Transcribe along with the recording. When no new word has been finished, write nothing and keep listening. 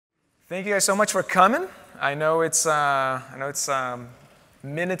Thank you guys so much for coming. I know it's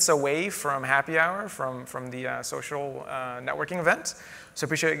minutes away from happy hour from the social networking event, so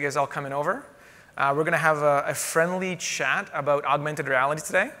appreciate you guys all coming over. We're going to have a friendly chat about augmented reality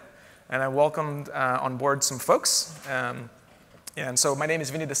today, and I welcomed on board some folks. And so my name is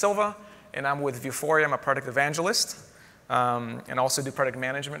Vinny de Silva, and I'm with Vuforia. I'm a product evangelist, and also do product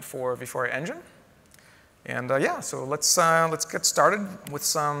management for Vuforia Engine. And yeah, so let's get started with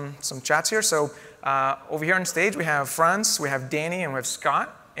some chats here. So over here on stage we have Frantz, we have Danny, and we have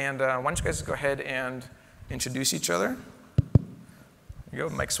Scott. And why don't you guys go ahead and introduce each other? There you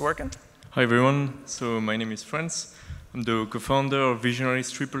go, mic's working. Hi everyone. So my name is Frantz. I'm the co-founder of Visionaries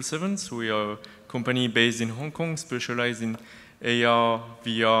 777. So we are a company based in Hong Kong, specialized in AR,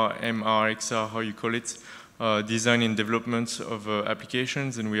 VR, MR, XR, how you call it, design and development of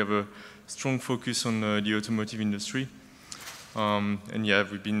applications, and we have a strong focus on the automotive industry. And yeah,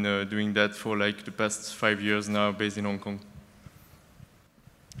 we've been doing that for like the past 5 years now, based in Hong Kong.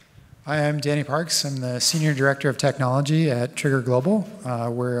 Hi, I'm Danny Parks. I'm the Senior Director of Technology at Trigger Global.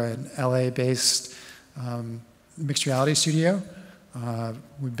 We're an LA-based mixed reality studio.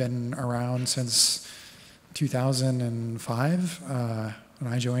 We've been around since 2005,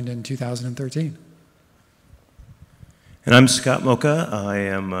 when I joined in 2013. And I'm Scott Mocha. I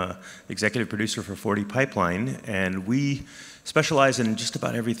am executive producer for 40 Pipeline, and we specialize in just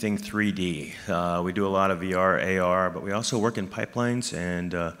about everything 3D. We do a lot of VR, AR, but we also work in pipelines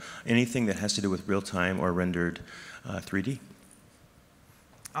and anything that has to do with real-time or rendered 3D.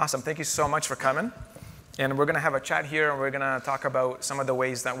 Awesome. Thank you so much for coming. And we're going to have a chat here, and we're going to talk about some of the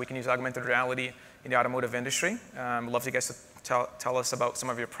ways that we can use augmented reality in the automotive industry. I'd love you guys to tell us about some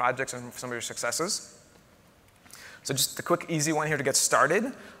of your projects and some of your successes. So just a quick, easy one here to get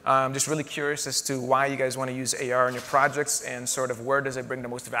started. I'm just really curious as to why you guys want to use AR in your projects and sort of where does it bring the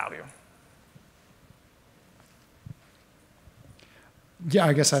most value? Yeah,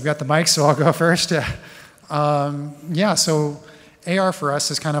 I guess I've got the mic, so I'll go first. Yeah, so AR for us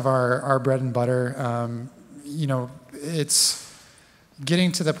is kind of our bread and butter. You know, it's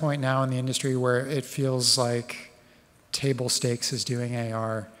getting to the point now in the industry where it feels like table stakes is doing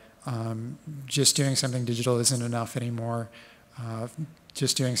AR. Just doing something digital isn't enough anymore.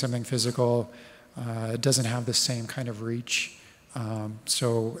 Just doing something physical doesn't have the same kind of reach.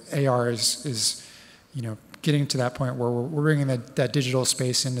 So AR is you know, getting to that point where we're bringing that digital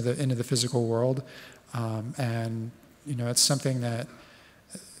space into the physical world, and you know, it's something that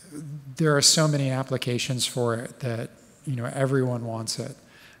there are so many applications for it that you know everyone wants it,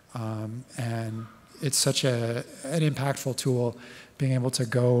 and it's such an impactful tool. Being able to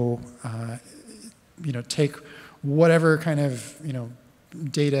go, you know, take whatever kind of, you know,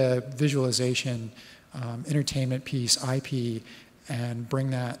 data visualization, entertainment piece, IP, and bring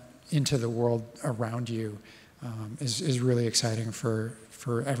that into the world around you is really exciting for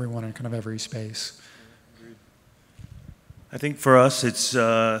everyone in kind of every space. I think for us, it's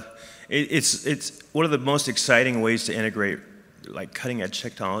one of the most exciting ways to integrate like cutting-edge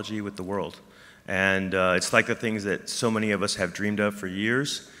technology with the world. And it's like the things that so many of us have dreamed of for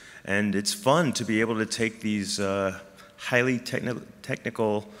years. And it's fun to be able to take these highly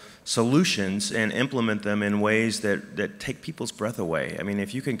technical solutions and implement them in ways that take people's breath away. I mean,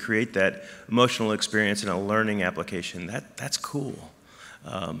 if you can create that emotional experience in a learning application, that's cool.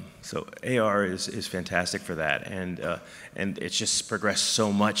 So AR is fantastic for that. And it's just progressed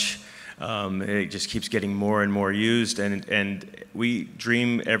so much. It just keeps getting more and more used, and we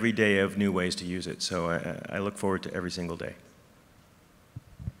dream every day of new ways to use it. So I look forward to every single day.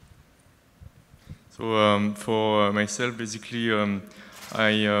 So for myself, basically,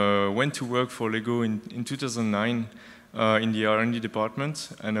 I went to work for Lego in 2009 in the R&D department,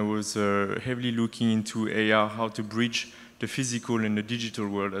 and I was heavily looking into AR, how to bridge the physical and the digital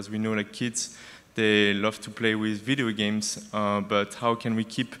world. As we know, like kids, they love to play with video games, but how can we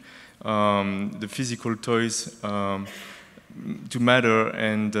keep the physical toys to matter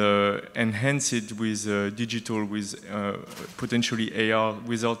and enhance it with digital, with potentially AR,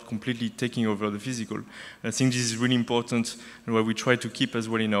 without completely taking over the physical. And I think this is really important, and what we try to keep as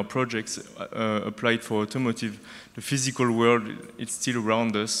well in our projects applied for automotive. The physical world, it's still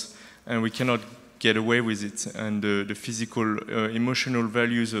around us, and we cannot get away with it. And the physical, emotional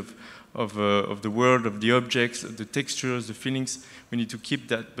values of the world, of the objects, the textures, the feelings, we need to keep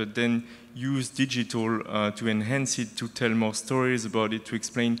that, but then use digital to enhance it, to tell more stories about it, to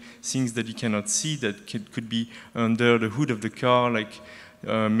explain things that you cannot see that could be under the hood of the car, like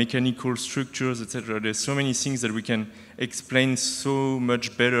mechanical structures, etc. There's so many things that we can explain so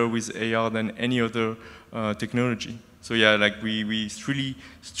much better with AR than any other technology. So yeah, like we really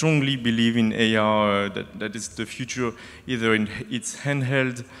strongly believe in AR, that is the future, either in it's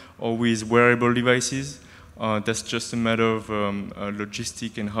handheld or with wearable devices. That's just a matter of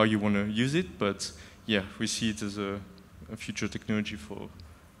logistic and how you want to use it. But yeah, we see it as a future technology for,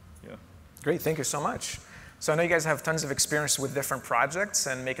 yeah. Great, thank you so much. So I know you guys have tons of experience with different projects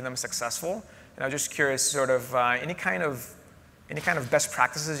and making them successful. And I was just curious, sort of any kind of best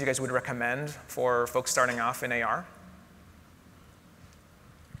practices you guys would recommend for folks starting off in AR?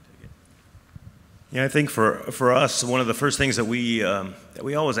 Yeah, I think for us, one of the first things that we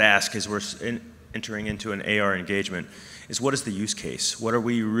always ask as we're entering into an AR engagement is, what is the use case? What are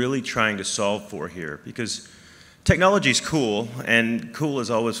we really trying to solve for here? Because technology is cool, and cool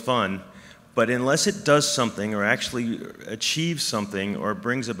is always fun, but unless it does something or actually achieves something or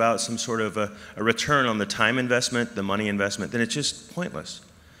brings about some sort of a return on the time investment, the money investment, then it's just pointless.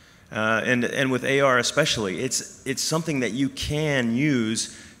 And with AR especially, it's something that you can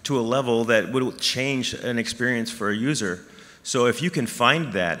use to a level that would change an experience for a user. So if you can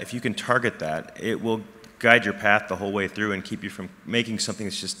find that, if you can target that, it will guide your path the whole way through and keep you from making something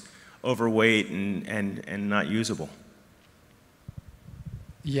that's just overweight and not usable.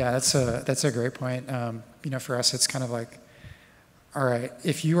 Yeah, that's a great point. You know, for us, it's kind of like, all right,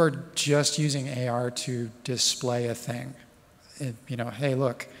 if you are just using AR to display a thing, you know, hey,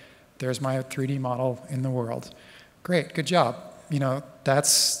 look, there's my 3D model in the world. Great, good job. You know,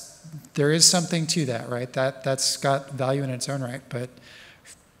 there is something to that, right? That's got value in its own right, but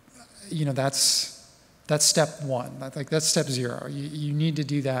you know, that's step one. Like that's step zero. You need to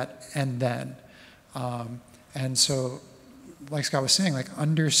do that, and then, and so, like Scott was saying, like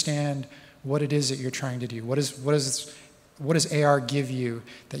understand what it is that you're trying to do. What does AR give you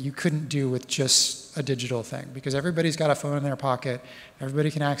that you couldn't do with just a digital thing? Because everybody's got a phone in their pocket. Everybody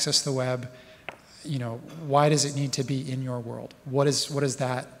can access the web. You know, why does it need to be in your world? What is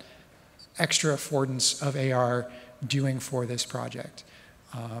that extra affordance of AR doing for this project?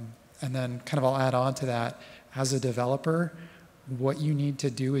 And then kind of I'll add on to that, as a developer, what you need to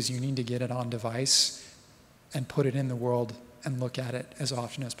do is you need to get it on device and put it in the world and look at it as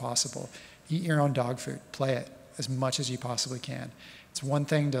often as possible. Eat your own dog food, play it as much as you possibly can. It's one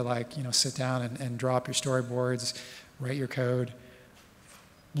thing to, like, you know, sit down and draw up your storyboards, write your code,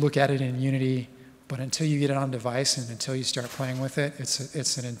 look at it in Unity, but until you get it on device and until you start playing with it,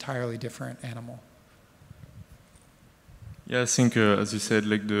 it's an entirely different animal. Yeah, I think, as you said,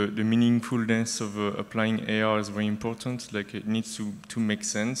 like the meaningfulness of applying AR is very important. Like it needs to make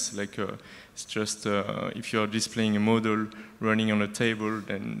sense. Like it's just if you're displaying a model running on a table,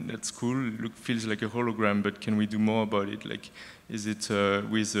 then that's cool. It feels like a hologram, but can we do more about it? Like, is it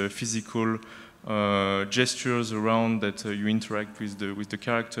with physical gestures around that you interact with the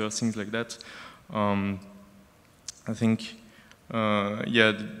character, things like that? I think,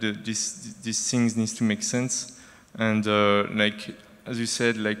 yeah, these things need to make sense. And like as you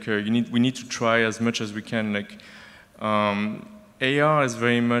said, like we need to try as much as we can. Like AR is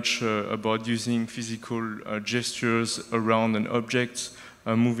very much about using physical gestures around an object,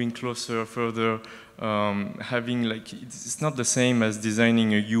 moving closer, further, having like it's not the same as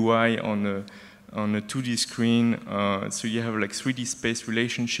designing a UI on a 2D screen. So you have like 3D space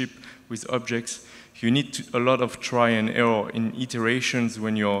relationship with objects. You need a lot of try and error in iterations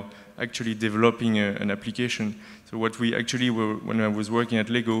when you're actually developing an application. So what we actually were, when I was working at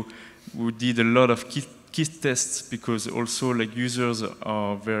Lego, we did a lot of kit tests, because also like users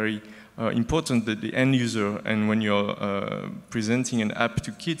are very important, the end user, and when you're presenting an app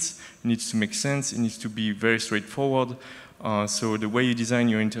to kids, it needs to make sense, it needs to be very straightforward. So the way you design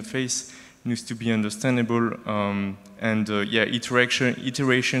your interface needs to be understandable, and yeah,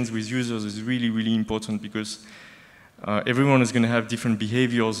 iterations with users is really, really important, because everyone is going to have different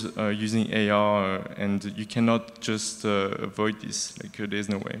behaviors using AR, and you cannot just avoid this. Like there's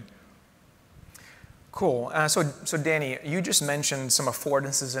no way. Cool. So Danny, you just mentioned some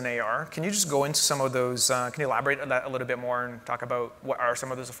affordances in AR. Can you just go into some of those? Can you elaborate on that a little bit more and talk about what are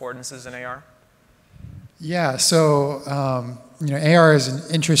some of those affordances in AR? Yeah. So you know, AR is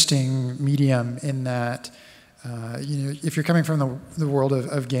an interesting medium in that you know, if you're coming from the world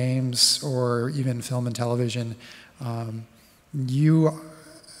of games or even film and television, you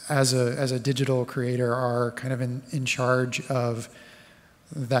as a digital creator are kind of in charge of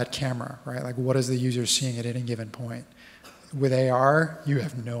that camera, right? Like, what is the user seeing at any given point? With AR, you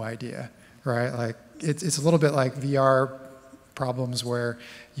have no idea, right? Like, it's a little bit like VR problems where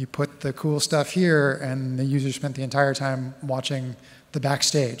you put the cool stuff here and the user spent the entire time watching the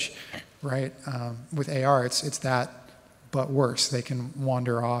backstage, right? With AR, it's that, but worse. They can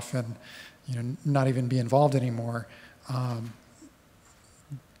wander off and, you know, not even be involved anymore.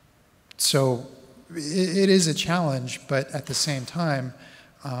 So it is a challenge, but at the same time,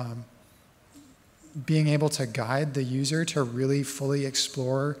 being able to guide the user to really fully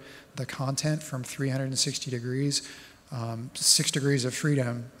explore the content from 360 degrees, 6 degrees of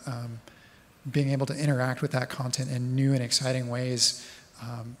freedom, being able to interact with that content in new and exciting ways.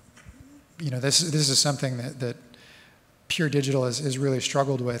 This is something that pure digital has really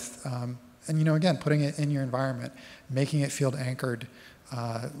struggled with. And again, putting it in your environment, making it field anchored,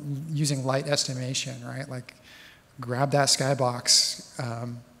 using light estimation, right? Like grab that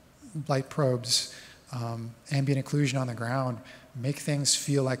skybox, light probes, ambient occlusion on the ground, make things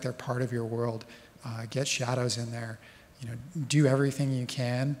feel like they're part of your world, get shadows in there, do everything you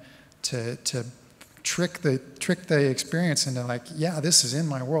can to trick the experience into like, yeah, this is in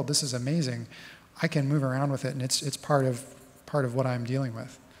my world, this is amazing, I can move around with it, and it's part of what I'm dealing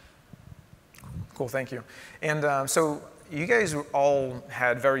with. Cool, thank you. And so you guys all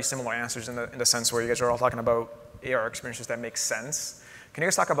had very similar answers in the sense where you guys are all talking about AR experiences that make sense. Can you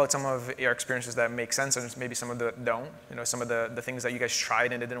guys talk about some of AR experiences that make sense and maybe some of the don't? Some of the things that you guys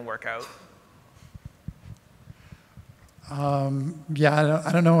tried and it didn't work out? Yeah,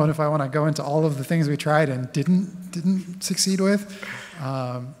 I don't know if I want to go into all of the things we tried and didn't succeed with.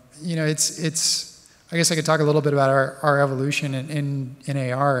 I guess I could talk a little bit about our evolution in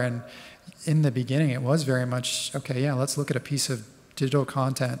AR, and in the beginning it was very much, okay, yeah, let's look at a piece of digital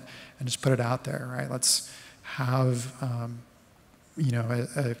content and just put it out there, right? Let's have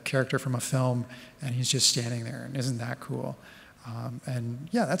a character from a film and he's just standing there, and isn't that cool? And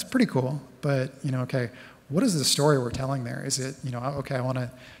yeah, that's pretty cool, but okay, what is the story we're telling there? Is it, okay, I want to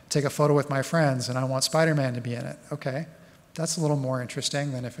take a photo with my friends and I want Spider-Man to be in it. Okay, that's a little more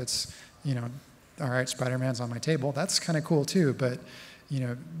interesting than if it's, all right, Spider-Man's on my table. That's kind of cool too, but,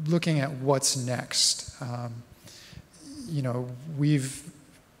 looking at what's next, we've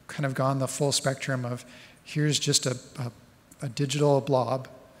kind of gone the full spectrum of here's just a digital blob,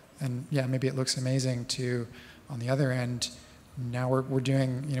 and yeah, maybe it looks amazing, to, on the other end, now we're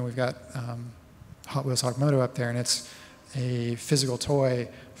doing, we've got Hot Wheels Hogmoto up there, and it's a physical toy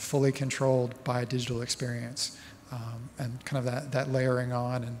fully controlled by a digital experience, and kind of that layering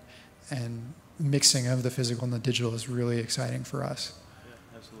on and mixing of the physical and the digital is really exciting for us.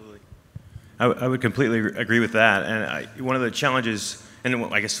 Yeah, absolutely. I would completely agree with that, and one of the challenges, and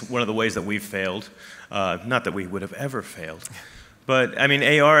I guess one of the ways that we've failed, not that we would have ever failed, but I mean,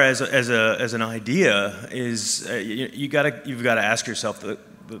 AR as an idea is you've got to ask yourself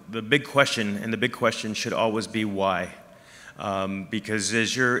the big question, and the big question should always be why. Because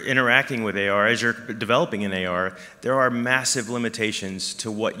as you're interacting with AR, as you're developing in AR, there are massive limitations to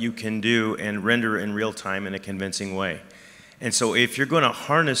what you can do and render in real time in a convincing way. And so if you're going to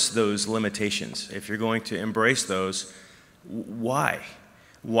harness those limitations, if you're going to embrace those, why?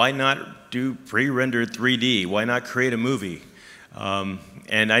 Why not do pre-rendered 3D? Why not create a movie?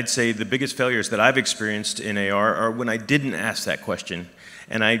 And I'd say the biggest failures that I've experienced in AR are when I didn't ask that question.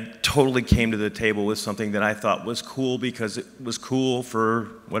 And I totally came to the table with something that I thought was cool because it was cool for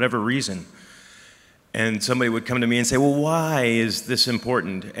whatever reason. And somebody would come to me and say, well, why is this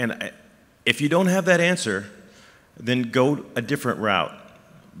important? And if you don't have that answer, then go a different route,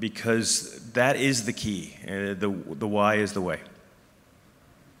 because that is the key. The why is the way.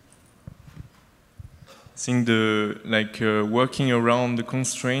 I think working around the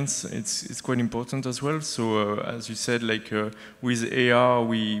constraints, it's quite important as well. So as you said, with AR,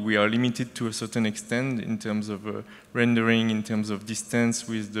 we are limited to a certain extent in terms of rendering, in terms of distance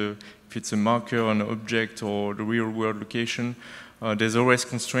with if it's a marker, an object, or the real world location. There's always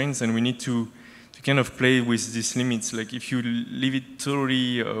constraints, and we need to kind of play with these limits. Like if you leave it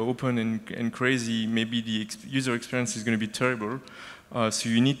totally open and crazy, maybe the user experience is going to be terrible. So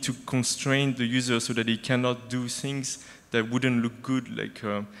you need to constrain the user so that he cannot do things that wouldn't look good.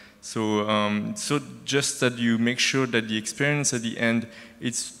 So just that you make sure that the experience at the end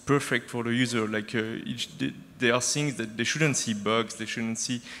it's perfect for the user. There are things that they shouldn't see bugs, they shouldn't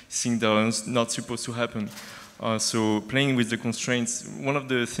see things that are not supposed to happen. So playing with the constraints. One of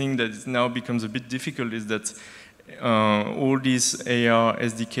the things that now becomes a bit difficult is that all these AR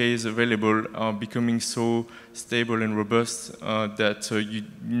SDKs available are becoming so stable and robust that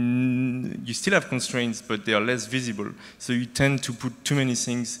you still have constraints, but they are less visible. So you tend to put too many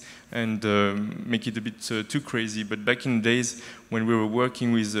things and make it a bit too crazy. But back in the days when we were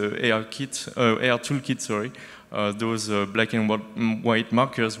working with AR toolkit, those black and white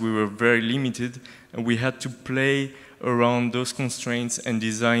markers, we were very limited, and we had to play around those constraints and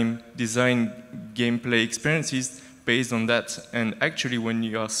design gameplay experiences based on that. And actually, when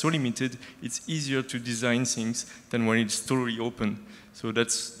you are so limited, it's easier to design things than when it's totally open. So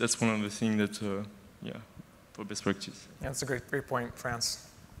that's one of the things that, yeah, for best practice. Yeah, that's a great point, Frantz.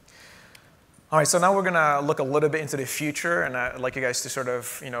 All right, so now we're going to look a little bit into the future, and I'd like you guys to sort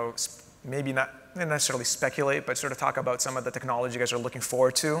of, maybe not necessarily speculate, but sort of talk about some of the technology you guys are looking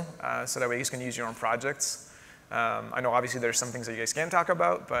forward to, so that way you guys can use your own projects. I know obviously there's some things that you guys can't talk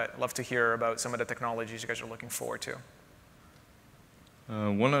about, but I'd love to hear about some of the technologies you guys are looking forward to.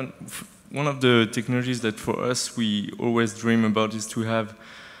 One of the technologies that for us we always dream about is to have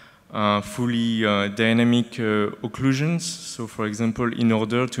fully dynamic occlusions. So for example, in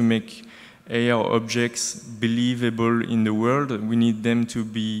order to make AR objects believable in the world, we need them to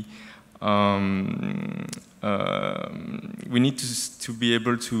be we need to be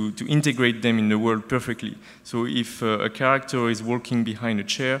able to integrate them in the world perfectly. So if a character is walking behind a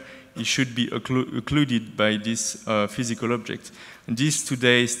chair, it should be occluded by this physical object. And this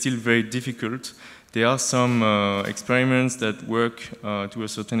today is still very difficult. There are some experiments that work to a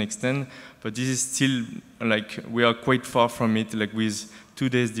certain extent, but this is still, like, we are quite far from it, like with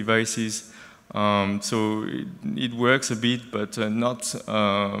today's devices. So it works a bit, but not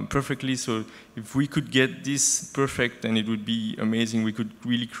perfectly. So if we could get this perfect, then it would be amazing. We could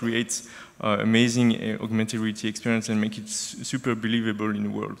really create amazing augmented reality experience and make it super believable in the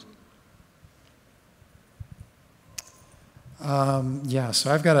world. Yeah,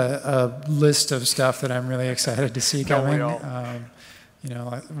 so I've got a list of stuff that I'm really excited to see coming.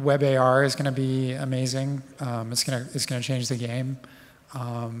 Web AR is going to be amazing. It's going to change the game.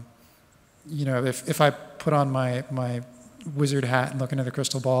 If I put on my wizard hat and look into the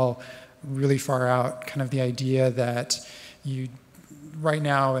crystal ball really far out, kind of the idea that right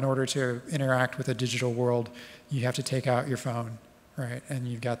now, in order to interact with a digital world, you have to take out your phone, right? And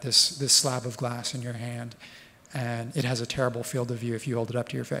you've got this slab of glass in your hand, and it has a terrible field of view if you hold it up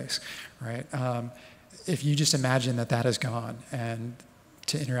to your face, right? If you just imagine that is gone, and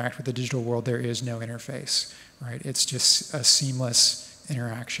to interact with the digital world, there is no interface, right? It's just a seamless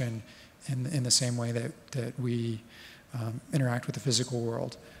interaction in the same way that we interact with the physical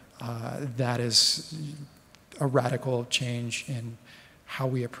world. That is a radical change in how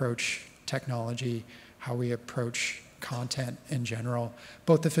we approach technology, how we approach content in general,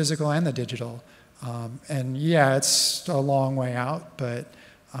 both the physical and the digital. And yeah, it's a long way out, but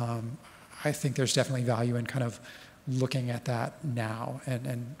I think there's definitely value in kind of looking at that now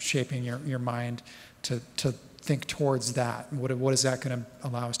and shaping your mind to think towards that. What is that going to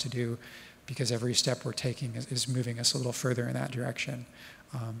allow us to do? Because every step we're taking is moving us a little further in that direction.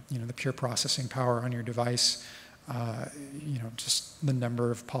 The pure processing power on your device, just the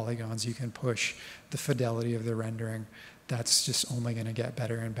number of polygons you can push, the fidelity of the rendering, that's just only going to get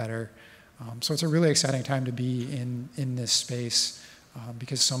better and better. So it's a really exciting time to be in this space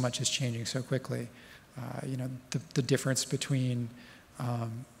because so much is changing so quickly. The difference between,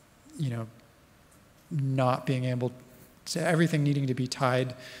 not being able to, everything needing to be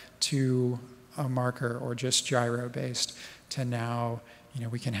tied to a marker or just gyro-based, to now,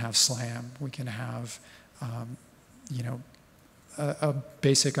 we can have SLAM, we can have, a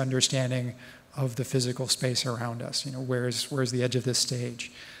basic understanding of the physical space around us. Where's the edge of this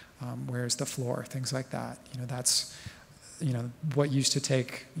stage? Where's the floor? Things like that. That's, what used to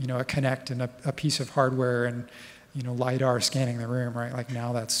take, a Kinect and a piece of hardware and, LiDAR scanning the room, right? Like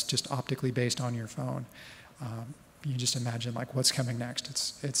now that's just optically based on your phone. You just imagine like what's coming next.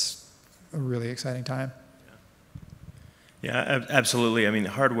 It's a really exciting time. Yeah, absolutely. I mean,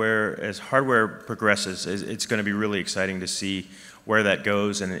 as hardware progresses, it's going to be really exciting to see where that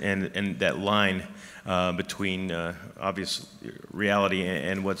goes and that line between obvious reality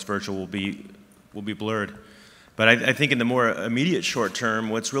and what's virtual will be blurred. But I think in the more immediate short term,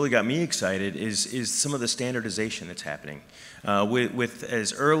 what's really got me excited is some of the standardization that's happening. With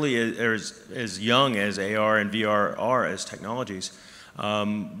as early as young as AR and VR are as technologies,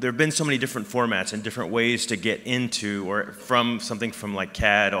 there have been so many different formats and different ways to get into or from something from like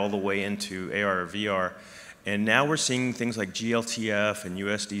CAD all the way into AR or VR. And now we're seeing things like GLTF and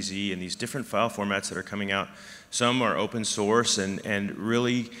USDZ and these different file formats that are coming out. Some are open source and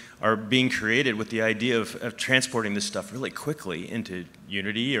really are being created with the idea of transporting this stuff really quickly into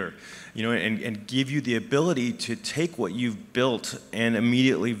Unity or, and give you the ability to take what you've built and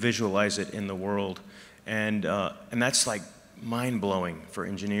immediately visualize it in the world. And that's like mind-blowing for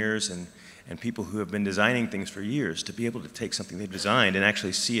engineers and people who have been designing things for years to be able to take something they've designed and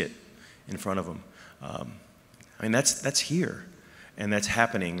actually see it in front of them. That's here, and that's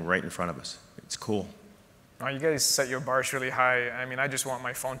happening right in front of us. It's cool. Oh, you guys set your bars really high. I just want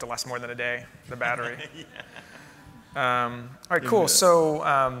my phone to last more than a day, the battery. All right, cool.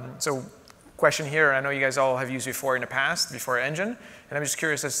 So question here. I know you guys all have used Vuforia in the past, Vuforia Engine, and I'm just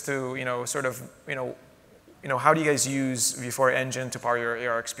curious as to how do you guys use Vuforia Engine to power your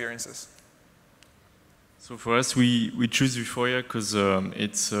AR experiences? So for us, we choose Vuforia because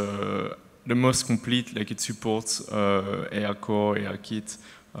it's the most complete. Like it supports AR Core, AR Kit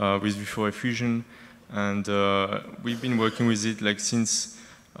with Vuforia Fusion, and we've been working with it like since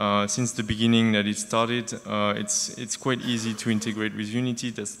the beginning that it started. It's quite easy to integrate with Unity.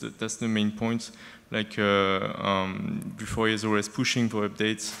 That's the main point. Like Vuforia is always pushing for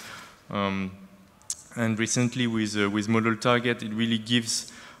updates, and recently with Model Target, it really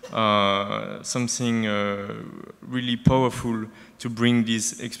gives something really powerful to bring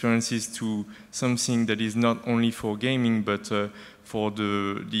these experiences to something that is not only for gaming, but for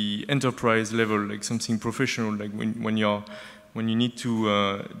the enterprise level, like something professional, like when you need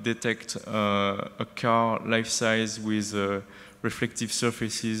to detect a car life size with reflective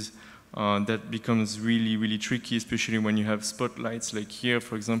surfaces, that becomes really, really tricky, especially when you have spotlights, like here,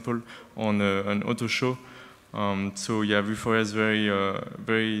 for example, on an auto show. So yeah, Vuforia is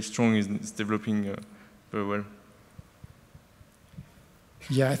very strong. It's developing very well.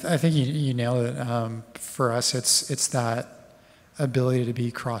 Yeah, I think you nailed it. For us, it's that ability to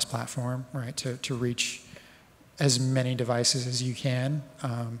be cross-platform, right? To reach as many devices as you can.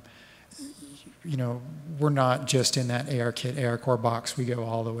 We're not just in that AR Kit, AR Core box. We go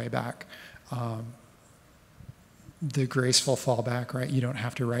all the way back. The graceful fallback, right? You don't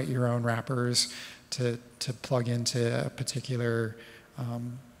have to write your own wrappers to plug into a particular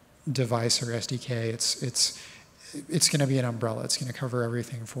device or SDK. It's going to be an umbrella. It's going to cover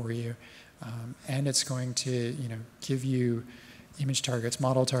everything for you, and it's going to give you image targets,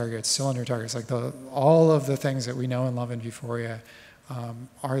 model targets, cylinder targets, like all of the things that we know and love in Vuforia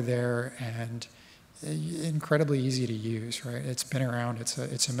are there and incredibly easy to use. Right? It's been around.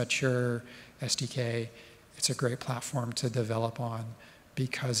 It's a mature SDK. It's a great platform to develop on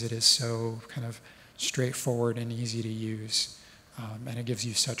because it is so kind of straightforward and easy to use, and it gives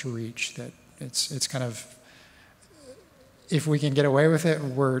you such reach that it's kind of, if we can get away with it,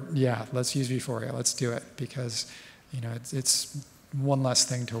 let's use Vuforia, let's do it, because it's one less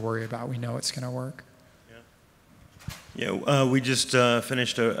thing to worry about. We know it's going to work. Yeah, we just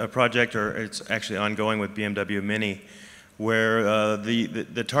finished a project, or it's actually ongoing with BMW Mini, where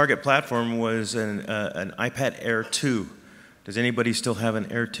the target platform was an iPad Air 2. Does anybody still have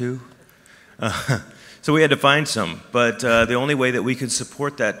an Air 2? So we had to find some, but the only way that we could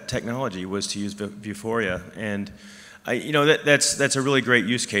support that technology was to use Vuforia, and that's a really great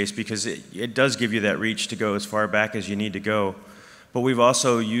use case because it does give you that reach to go as far back as you need to go. But we've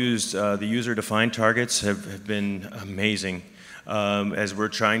also used the user-defined targets have been amazing as we're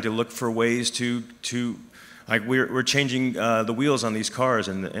trying to look for ways to like we're changing the wheels on these cars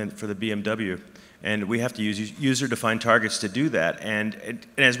and for the BMW. And we have to use user-defined targets to do that. And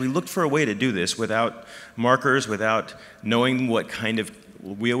as we looked for a way to do this without markers, without knowing what kind of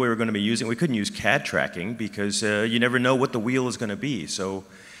wheel we were going to be using, we couldn't use CAD tracking because you never know what the wheel is going to be. So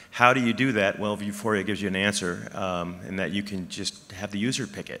how do you do that? Well, Vuforia gives you an answer in that you can just have the user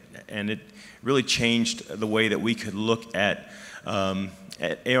pick it. And it really changed the way that we could look at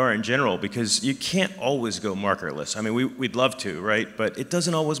AR in general, because you can't always go markerless. I mean, we'd love to, right? But it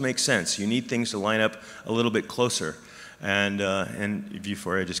doesn't always make sense. You need things to line up a little bit closer, and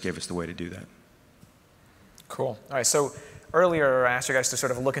Vuforia just gave us the way to do that. Cool. All right. So earlier, I asked you guys to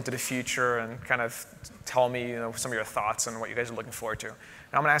sort of look into the future and kind of tell me, some of your thoughts and what you guys are looking forward to. Now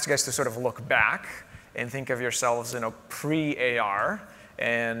I'm going to ask you guys to sort of look back and think of yourselves, pre-AR.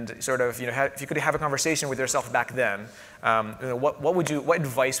 And sort of, if you could have a conversation with yourself back then, what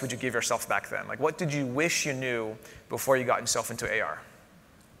advice would you give yourself back then? Like, what did you wish you knew before you got yourself into AR?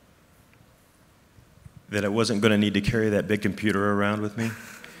 That I wasn't going to need to carry that big computer around with me.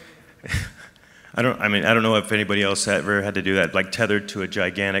 I don't know if anybody else ever had to do that, like tethered to a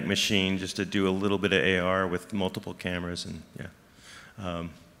gigantic machine just to do a little bit of AR with multiple cameras, and yeah.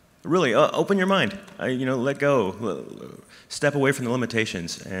 Really, open your mind. Let go. Step away from the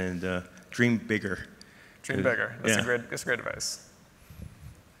limitations and dream bigger. Dream bigger. That's great advice.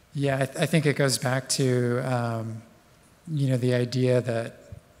 Yeah, I think it goes back to the idea that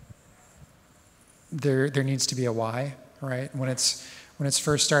there needs to be a why, right? When it's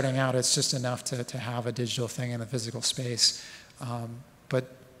first starting out, it's just enough to have a digital thing in the physical space, but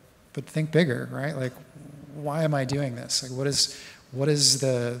think bigger, right? Like, why am I doing this? Like, what is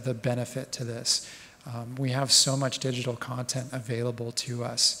the benefit to this? We have so much digital content available to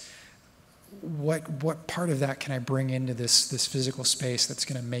us. What part of that can I bring into this physical space that's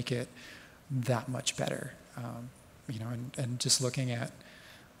going to make it that much better? and just looking at,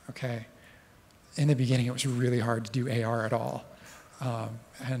 okay, in the beginning it was really hard to do AR at all.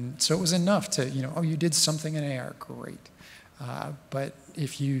 And so it was enough to, oh, you did something in AR, great. But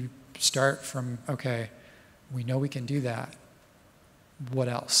if you start from, okay, we know we can do that, what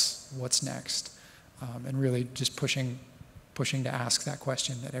else? What's next? And really just pushing to ask that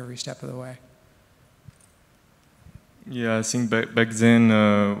question at every step of the way. Yeah, I think back then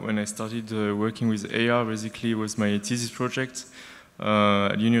when I started working with AR, basically it was my thesis project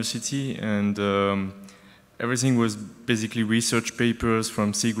at university, and everything was basically research papers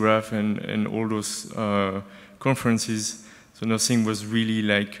from SIGGRAPH and all those conferences. So nothing was really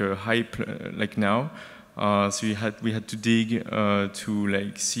like hype like now. So we had to dig to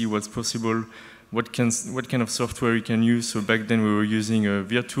like see what's possible, what kind of software we can use. So back then we were using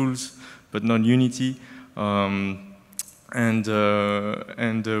VirTools, but not Unity.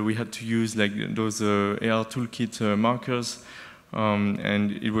 And we had to use like those AR toolkit markers,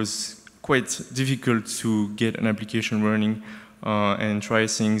 and it was quite difficult to get an application running and try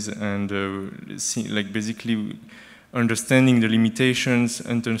things and see, like basically understanding the limitations,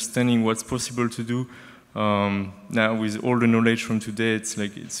 understanding what's possible to do. Now with all the knowledge from today,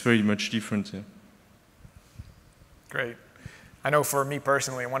 it's very much different. Yeah. Great. I know for me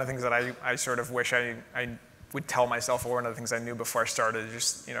personally, one of the things that I sort of wish I would tell myself, or one of the things I knew before I started,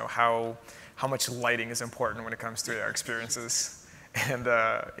 just how much lighting is important when it comes to our experiences, and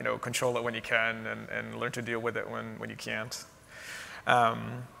control it when you can, and learn to deal with it when you can't.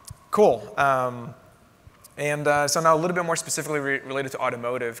 Cool. So now a little bit more specifically related to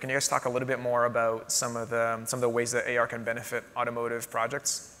automotive, can you guys talk a little bit more about some of the ways that AR can benefit automotive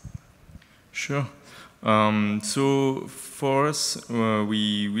projects? Sure. So for us,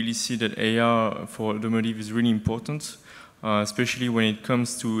 we really see that AR for automotive is really important, especially when it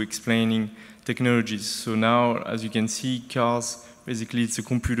comes to explaining technologies. So now, as you can see, cars, basically it's a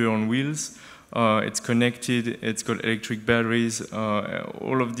computer on wheels. It's connected, it's got electric batteries.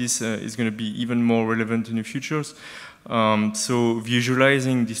 All of this is going to be even more relevant in the futures. So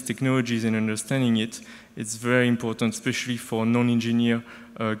visualizing these technologies and understanding it's very important, especially for non-engineer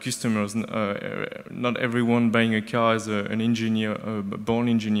customers. Not everyone buying a car is an engineer, a born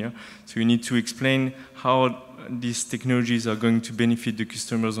engineer. So you need to explain how these technologies are going to benefit the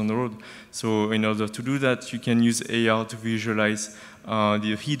customers on the road. So in order to do that, you can use AR to visualize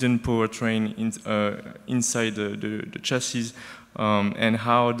the hidden powertrain inside the chassis, and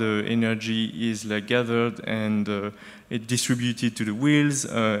how the energy is like gathered and it distributed to the wheels,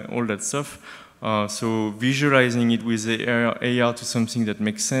 all that stuff. So visualizing it with AR to something that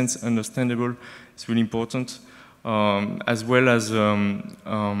makes sense, understandable, is really important. As well as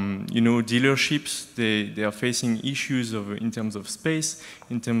dealerships, they are facing issues in terms of space,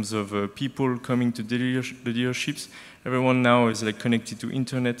 in terms of people coming to the dealerships. Everyone now is like connected to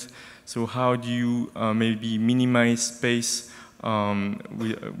internet. So how do you maybe minimize space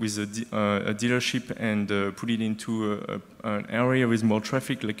with a dealership and put it into an area with more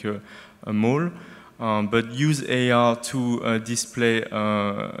traffic, like a mall? But use AR to display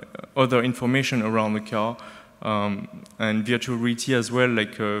other information around the car. And virtual reality as well,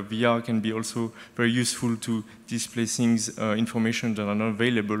 like VR can be also very useful to display things, information that are not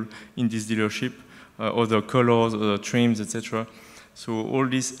available in this dealership, other colors, other trims, etc. So all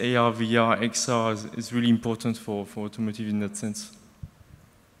this AR, VR, XR is really important for automotive in that sense.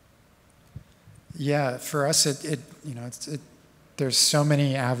 Yeah, for us, there's so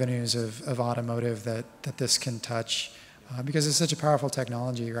many avenues of automotive that this can touch, because it's such a powerful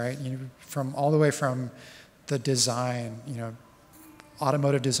technology, right? From all the way from the design,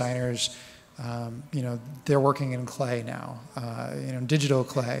 automotive designers, they're working in clay now, digital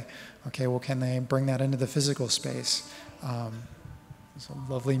clay. Okay, well, can they bring that into the physical space? It's a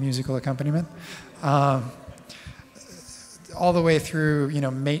lovely musical accompaniment. All the way through,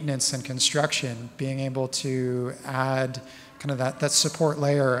 maintenance and construction, being able to add kind of that support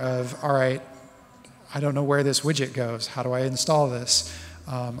layer of, all right, I don't know where this widget goes. How do I install this?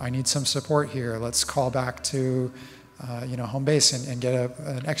 I need some support here. Let's call back to, home base and get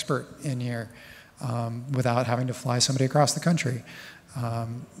an expert in here without having to fly somebody across the country.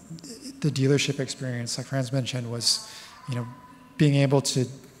 The dealership experience, like Frantz mentioned, was, being able to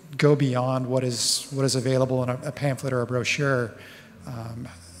go beyond what is available in a pamphlet or a brochure,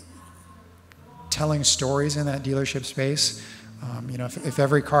 telling stories in that dealership space. If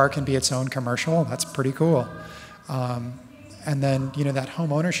every car can be its own commercial, that's pretty cool. And then, that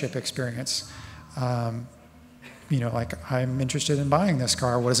home ownership experience. Like, I'm interested in buying this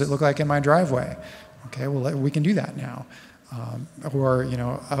car. What does it look like in my driveway? Okay, well, we can do that now. Or,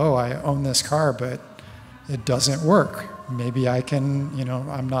 oh, I own this car, but it doesn't work. Maybe I can,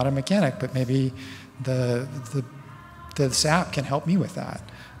 I'm not a mechanic, but maybe this app can help me with that.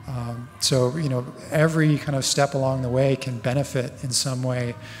 So, every kind of step along the way can benefit in some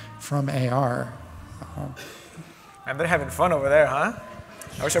way from AR. And they're having fun over there, huh?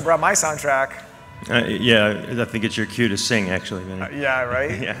 I wish I brought my soundtrack. Yeah, I think it's your cue to sing, actually, Vinny. Yeah,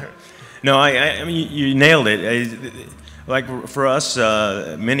 right? Yeah. No, I mean, you nailed it. Like for us,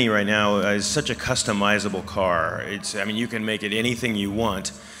 Mini right now is such a customizable car. I mean, you can make it anything you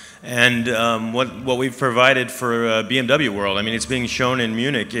want. And what we've provided for BMW World, I mean, it's being shown in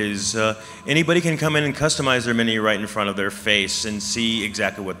Munich, is anybody can come in and customize their Mini right in front of their face and see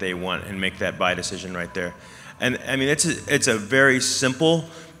exactly what they want and make that buy decision right there. And I mean, it's a very simple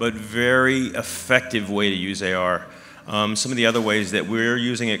but very effective way to use AR. Some of the other ways that we're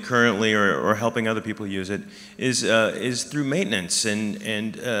using it currently or helping other people use it is through maintenance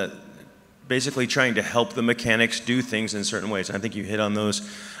and basically trying to help the mechanics do things in certain ways. I think you hit on those.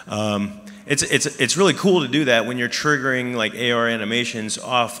 It's really cool to do that when you're triggering like AR animations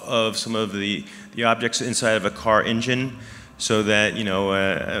off of some of the objects inside of a car engine, so that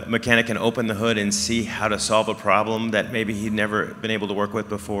a mechanic can open the hood and see how to solve a problem that maybe he'd never been able to work with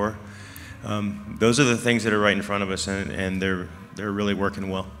before. Those are the things that are right in front of us, and they're really working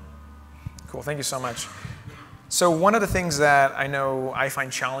well. Cool, thank you so much. So one of the things that I know I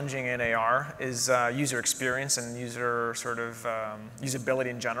find challenging in AR is user experience and user sort of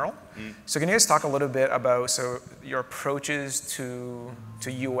usability in general. So can you guys talk a little bit about your approaches to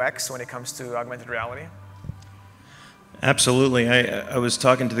UX when it comes to augmented reality? Absolutely. I was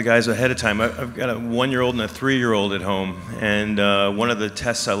talking to the guys ahead of time. I've got a 1-year-old and a 3-year-old at home, and one of the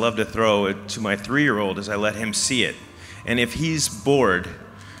tests I love to throw to my 3-year-old is I let him see it. And if he's bored,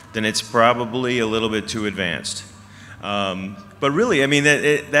 then it's probably a little bit too advanced. But really, I mean,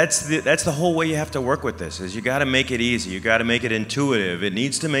 that's the whole way you have to work with this, is you got to make it easy. You got to make it intuitive. It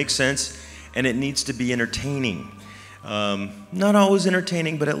needs to make sense, and it needs to be entertaining. Not always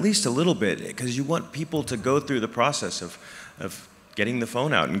entertaining, but at least a little bit, because you want people to go through the process of getting the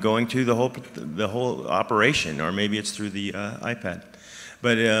phone out and going through the whole operation, or maybe it's through the iPad.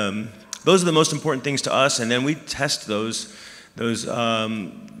 But those are the most important things to us, and then we test those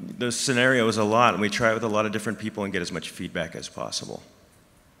scenarios a lot, and we try it with a lot of different people and get as much feedback as possible.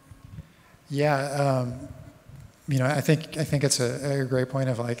 Yeah, I think it's a great point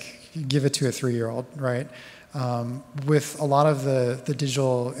of like, give it to a 3-year-old, right? With a lot of the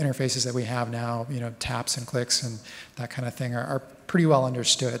digital interfaces that we have now, taps and clicks and that kind of thing are pretty well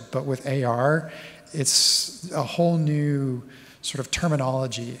understood. But with AR, it's a whole new sort of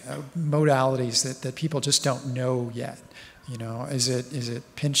terminology, modalities that people just don't know yet. Is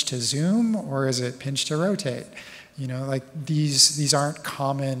it pinch to zoom, or is it pinch to rotate? Like these aren't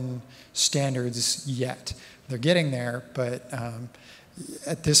common standards yet. They're getting there, but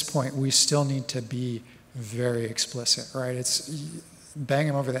at this point, we still need to be very explicit, right? It's bang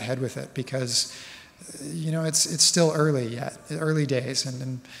them over the head with it, because it's still early days,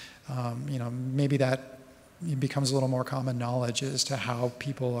 and maybe that becomes a little more common knowledge as to how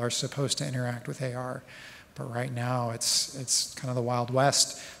people are supposed to interact with AR. But right now, it's kind of the Wild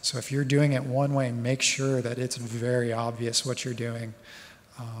West. So if you're doing it one way, make sure that it's very obvious what you're doing.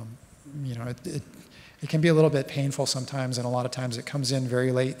 It can be a little bit painful sometimes, and a lot of times it comes in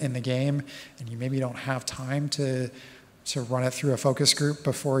very late in the game, and you maybe don't have time to run it through a focus group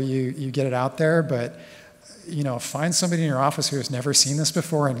before you get it out there. But find somebody in your office who has never seen this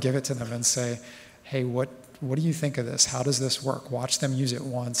before and give it to them and say, hey, what do you think of this? How does this work? Watch them use it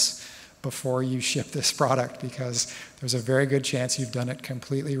once before you ship this product, because there's a very good chance you've done it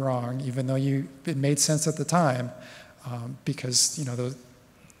completely wrong, even though it made sense at the time, because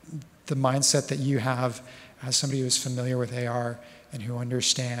the mindset that you have as somebody who's familiar with AR and who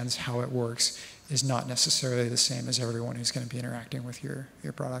understands how it works is not necessarily the same as everyone who's going to be interacting with your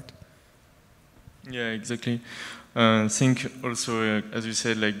product. Yeah, exactly. I think also, as you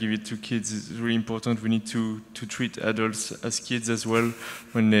said, like give it to kids is really important. We need to treat adults as kids as well.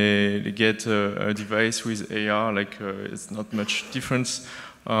 When they get a device with AR, like it's not much difference.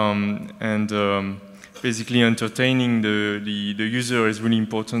 Basically entertaining the user is really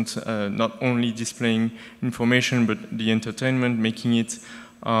important, not only displaying information, but the entertainment, making it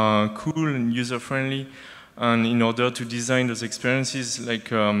cool and user-friendly. And in order to design those experiences, like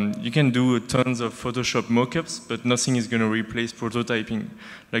you can do tons of Photoshop mockups, but nothing is going to replace prototyping.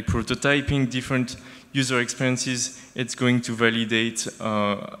 Like prototyping different user experiences, it's going to validate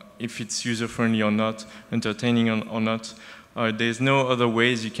if it's user-friendly or not, entertaining or not. There's no other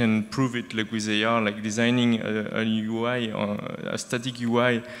ways you can prove it, like with AR, like designing a UI or a static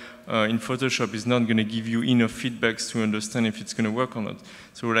UI in Photoshop is not going to give you enough feedbacks to understand if it's going to work or not.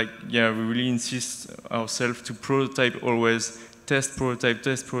 So like, yeah, we really insist ourselves to prototype always, test, prototype,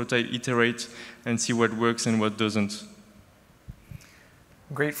 iterate, and see what works and what doesn't.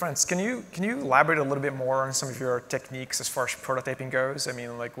 Great, Frantz. Can you elaborate a little bit more on some of your techniques as far as prototyping goes? I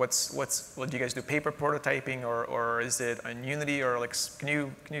mean, like, what do you guys do? Paper prototyping, or is it in Unity, or like, can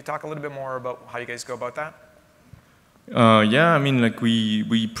you talk a little bit more about how you guys go about that? Yeah, I mean, like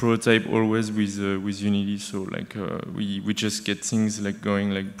we prototype always with Unity, so like we just get things like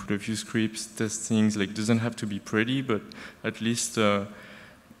going, like put a few scripts, test things. Like, doesn't have to be pretty, but at least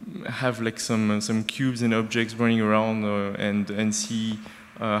have like some cubes and objects running around and see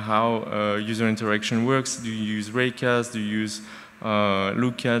how user interaction works. Do you use raycast? Do you use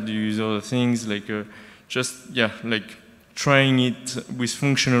lookat? Do you use other things? Like just, yeah, like trying it with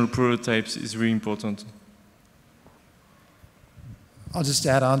functional prototypes is really important. I'll just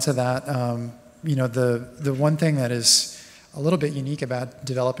add on to that. You know, the one thing that is a little bit unique about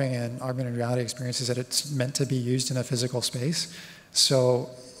developing an augmented reality experience is that it's meant to be used in a physical space. So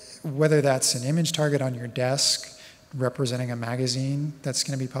whether that's an image target on your desk representing a magazine that's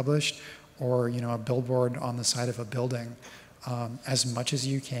going to be published, or you know, a billboard on the side of a building, as much as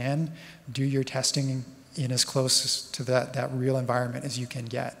you can, do your testing in as close to that real environment as you can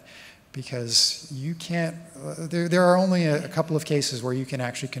get. Because you can't, there are only a couple of cases where you can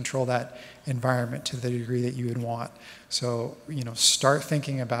actually control that environment to the degree that you would want. So, you know, start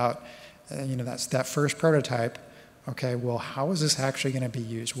thinking about, you know, that first prototype. Okay, well, how is this actually going to be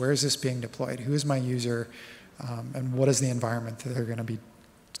used? Where is this being deployed? Who is my user? And what is the environment that they're going to be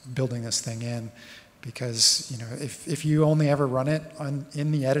building this thing in? Because, you know, if you only ever run it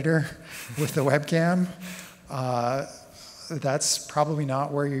in the editor with the webcam, that's probably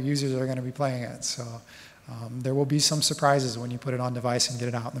not where your users are going to be playing it. So there will be some surprises when you put it on device and get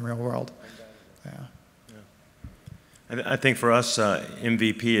it out in the real world. Yeah. I think for us,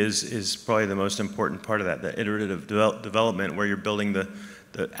 MVP is probably the most important part of that, the iterative development, where you're building the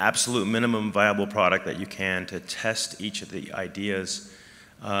absolute minimum viable product that you can to test each of the ideas.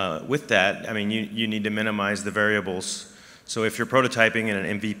 With that, I mean, you need to minimize the variables. So if you're prototyping in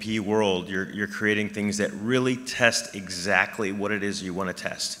an MVP world, you're creating things that really test exactly what it is you want to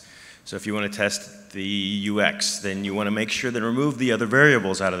test. So if you want to test the UX, then you want to make sure that remove the other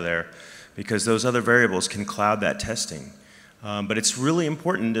variables out of there, because those other variables can cloud that testing. But it's really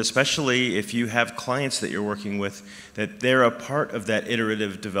important, especially if you have clients that you're working with, that they're a part of that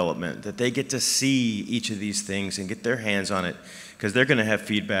iterative development, that they get to see each of these things and get their hands on it, because they're going to have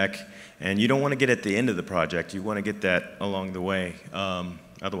feedback. And you don't want to get at the end of the project. You want to get that along the way.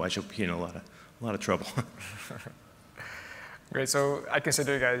 Otherwise, you'll be in a lot of trouble. Great. So I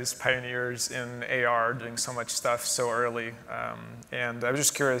consider you guys pioneers in AR, doing so much stuff so early. And I was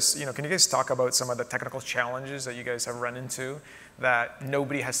just curious, you know, can you guys talk about some of the technical challenges that you guys have run into that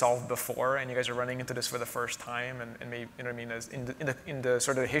nobody has solved before, and you guys are running into this for the first time, and maybe, you know what I mean, as in the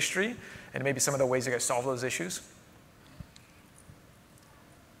sort of history, and maybe some of the ways you guys solve those issues?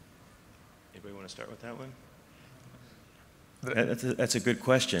 Anybody want to start with that one? That's a good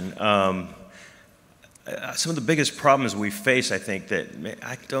question. Some of the biggest problems we face, I think, that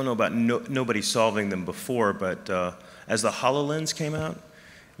I don't know about nobody solving them before, but as the HoloLens came out,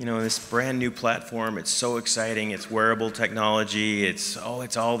 you know, this brand new platform, it's so exciting, it's wearable technology, it's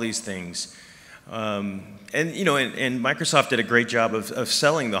all these things. And you know, and Microsoft did a great job of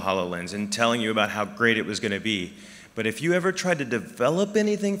selling the HoloLens and telling you about how great it was going to be. But if you ever tried to develop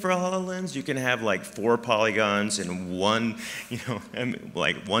anything for a HoloLens, you can have like 4 polygons and one, you know,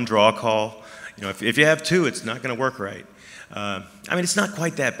 like one draw call. You know, if you have 2, it's not going to work right. I mean, it's not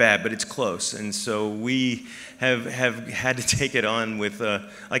quite that bad, but it's close. And so we have had to take it on with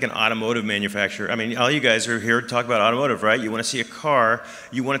like an automotive manufacturer. I mean, all you guys are here to talk about automotive, right? You want to see a car,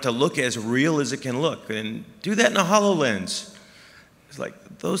 you want it to look as real as it can look, and do that in a HoloLens. It's like,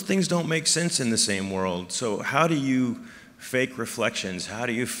 those things don't make sense in the same world. So how do you fake reflections? How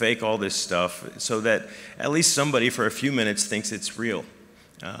do you fake all this stuff so that at least somebody for a few minutes thinks it's real?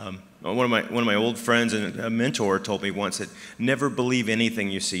 One of my old friends and a mentor told me once that never believe anything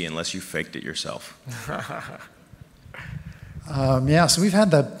you see unless you faked it yourself. Yeah, so we've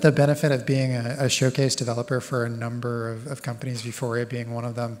had the benefit of being a showcase developer for a number of companies, Vuforia being one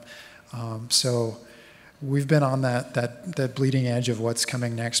of them. So we've been on that bleeding edge of what's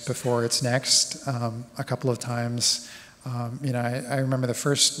coming next before it's next a couple of times. You know, I remember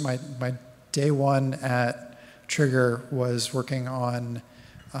my day one at Trigger was working on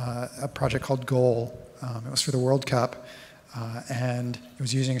a project called Goal. It was for the World Cup, and it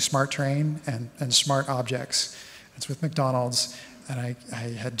was using Smart Train and smart objects. It's with McDonald's, And I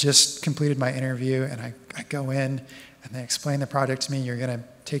had just completed my interview, and I go in, and they explain the project to me. You're going to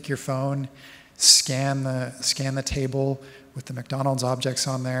take your phone, scan the table with the McDonald's objects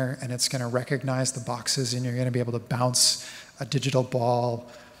on there, and it's going to recognize the boxes, and you're going to be able to bounce a digital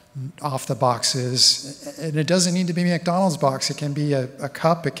ball off the boxes. And it doesn't need to be a McDonald's box. It can be a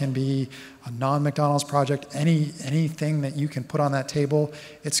cup. It can be a non-McDonald's project. Anything that you can put on that table,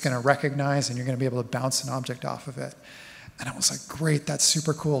 it's going to recognize, and you're going to be able to bounce an object off of it. And I was like, great, that's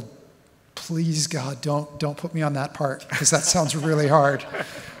super cool. Please, God, don't put me on that part, because that sounds really hard.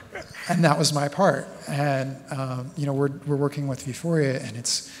 And that was my part. And we're working with Vuforia, and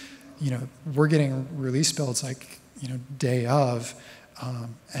it's, we're getting release builds like, day of,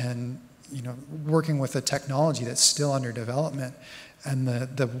 and working with a technology that's still under development. And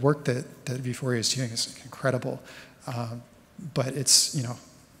the work that Vuforia is doing is incredible. But it's,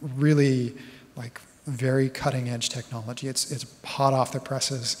 really like very cutting edge technology. It's hot off the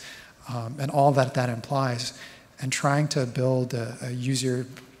presses, and all that implies. And trying to build a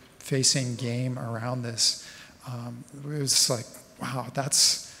user-facing game around this, it was like, wow,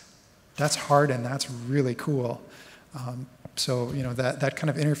 that's hard, and that's really cool. So that kind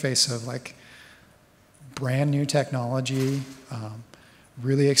of interface of like brand new technology,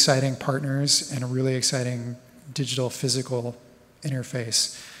 really exciting partners, and a really exciting digital physical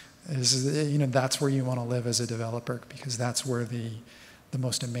interface is, that's where you want to live as a developer, because that's where the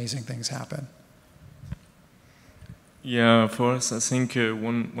most amazing things happen. Yeah, for us, I think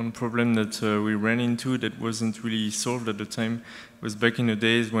one problem that we ran into that wasn't really solved at the time was back in the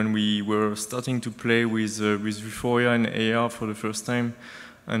days when we were starting to play with Vuforia and AR for the first time,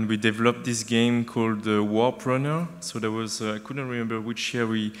 and we developed this game called Warp Runner. So there was, I couldn't remember which year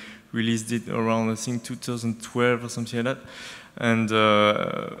we released it, around I think 2012 or something like that. And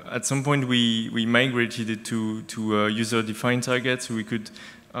at some point we migrated it to user-defined target, so we could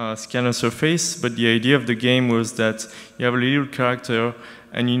scan a surface, but the idea of the game was that you have a little character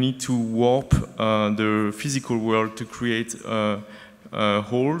and you need to warp the physical world to create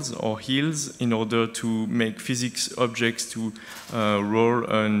holes or hills in order to make physics objects to roll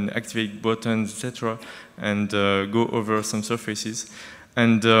and activate buttons, etc., and go over some surfaces.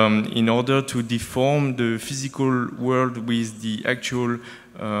 And in order to deform the physical world with the actual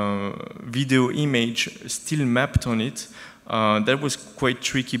video image still mapped on it, that was quite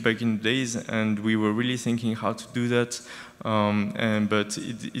tricky back in the days, and we were really thinking how to do that. But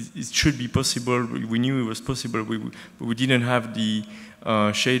it should be possible. We knew it was possible, but we didn't have the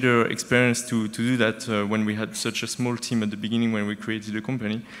shader experience to do that when we had such a small team at the beginning when we created the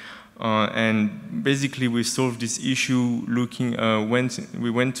company. And basically, we solved this issue looking.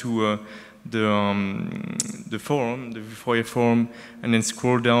 We went to the forum, the Vuforia forum, and then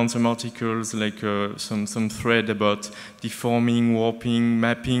scroll down some articles, like some thread about deforming, warping,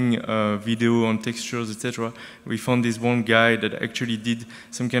 mapping video on textures, etc. We found this one guy that actually did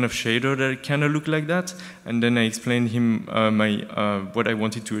some kind of shader that kind of looked like that, and then I explained him what I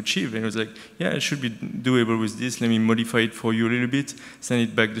wanted to achieve, and he was like, yeah, it should be doable with this, let me modify it for you a little bit, send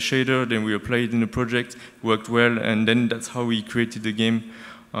it back the shader, then we applied it in the project, worked well, and then that's how we created the game.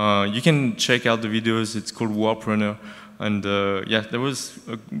 You can check out the videos, it's called Warp Runner, and yeah, that was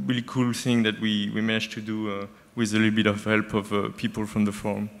a really cool thing that we managed to do with a little bit of help of people from the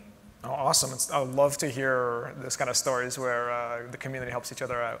forum. Oh, awesome. I would love to hear this kind of stories where the community helps each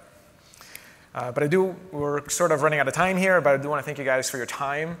other out. But we're sort of running out of time here, but I do want to thank you guys for your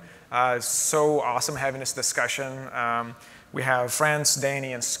time. It's so awesome having this discussion. We have Frantz,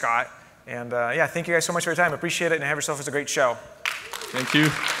 Danny, and Scott, and yeah, thank you guys so much for your time. Appreciate it, and have yourself a great show. Thank you.